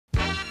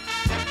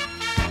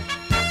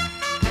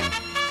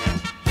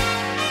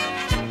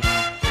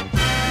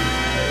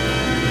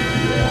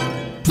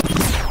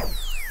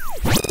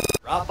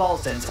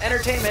Balsdon's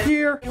Entertainment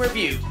Year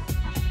Review.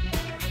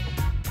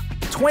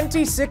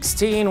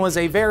 2016 was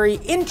a very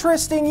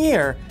interesting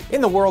year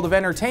in the world of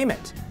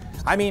entertainment.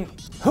 I mean,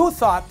 who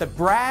thought that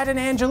Brad and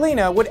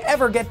Angelina would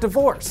ever get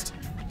divorced?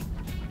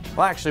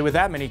 Well, actually, with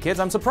that many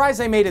kids, I'm surprised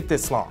they made it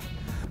this long.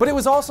 But it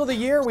was also the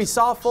year we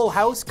saw Full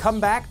House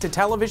come back to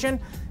television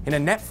in a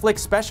Netflix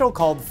special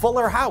called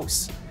Fuller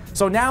House.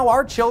 So now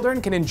our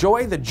children can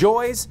enjoy the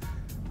joys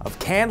of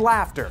canned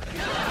laughter,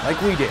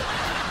 like we did.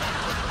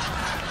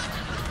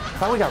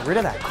 Thought we got rid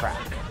of that crap.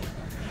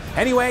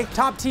 Anyway,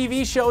 top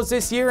TV shows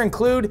this year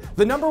include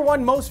the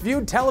 #1 most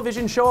viewed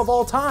television show of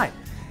all time.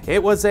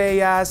 It was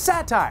a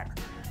satire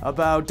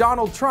about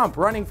Donald Trump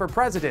running for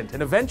president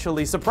and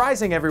eventually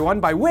surprising everyone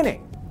by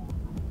winning.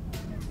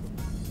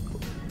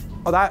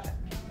 Oh, that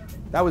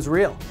was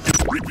real.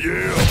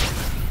 Yeah.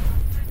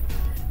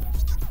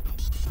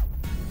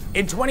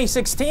 In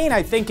 2016,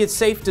 I think it's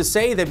safe to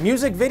say that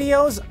music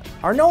videos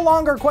are no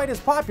longer quite as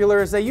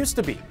popular as they used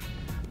to be.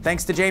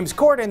 Thanks to James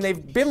Corden,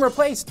 they've been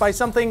replaced by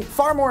something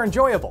far more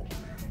enjoyable.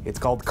 It's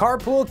called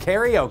carpool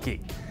karaoke,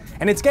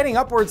 and it's getting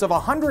upwards of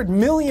 100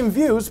 million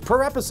views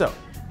per episode.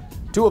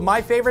 Two of my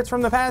favorites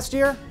from the past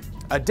year,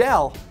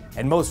 Adele,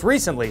 and most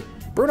recently,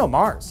 Bruno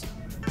Mars.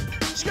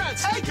 You gotta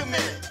take a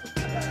minute.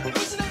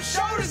 Loosen them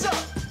shoulders up.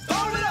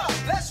 Throw it up.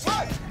 Let's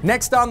rock.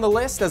 Next on the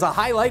list as a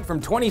highlight from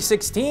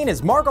 2016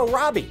 is Margot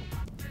Robbie.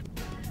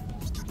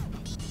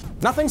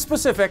 Nothing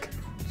specific,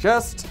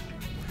 just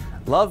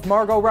love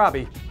Margot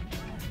Robbie.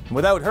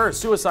 Without her,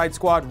 Suicide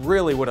Squad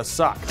really would have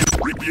sucked.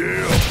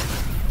 Yeah.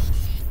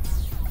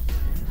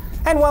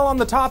 And while on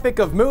the topic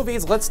of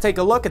movies, let's take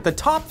a look at the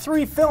top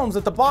 3 films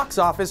at the box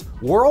office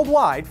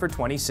worldwide for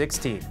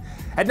 2016.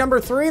 At number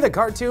 3, the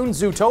cartoon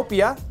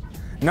Zootopia.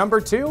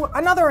 Number 2,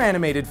 another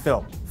animated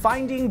film,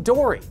 Finding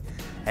Dory.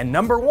 And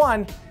number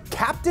 1,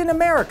 Captain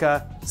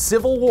America: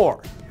 Civil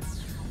War.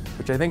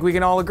 Which I think we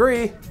can all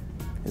agree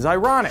is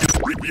ironic.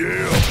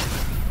 Yeah.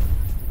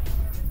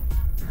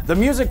 The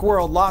music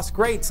world lost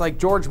greats like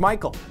George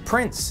Michael,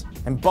 Prince,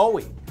 and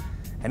Bowie.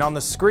 And on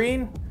the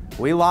screen,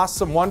 we lost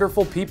some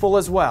wonderful people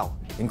as well,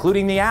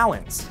 including the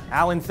Allens,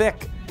 Alan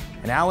Thicke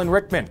and Alan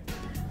Rickman.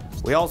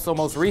 We also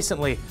most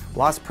recently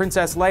lost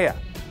Princess Leia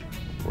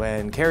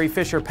when Carrie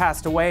Fisher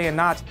passed away, and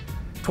not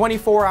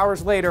 24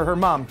 hours later, her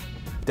mom,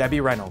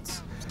 Debbie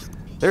Reynolds.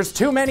 There's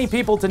too many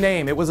people to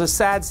name. It was a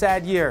sad,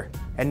 sad year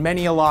and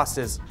many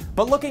losses.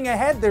 But looking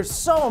ahead, there's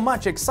so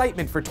much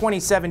excitement for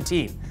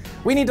 2017.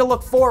 We need to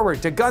look forward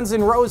to Guns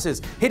N'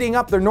 Roses hitting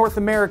up their North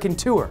American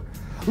tour.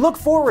 Look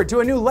forward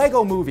to a new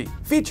Lego movie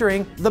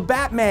featuring the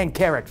Batman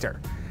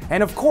character.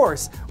 And of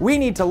course, we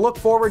need to look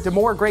forward to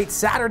more great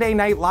Saturday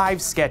Night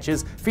Live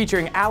sketches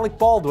featuring Alec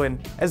Baldwin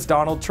as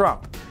Donald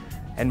Trump.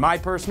 And my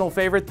personal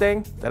favorite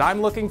thing that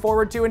I'm looking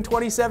forward to in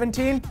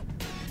 2017?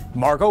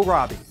 Margot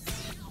Robbie.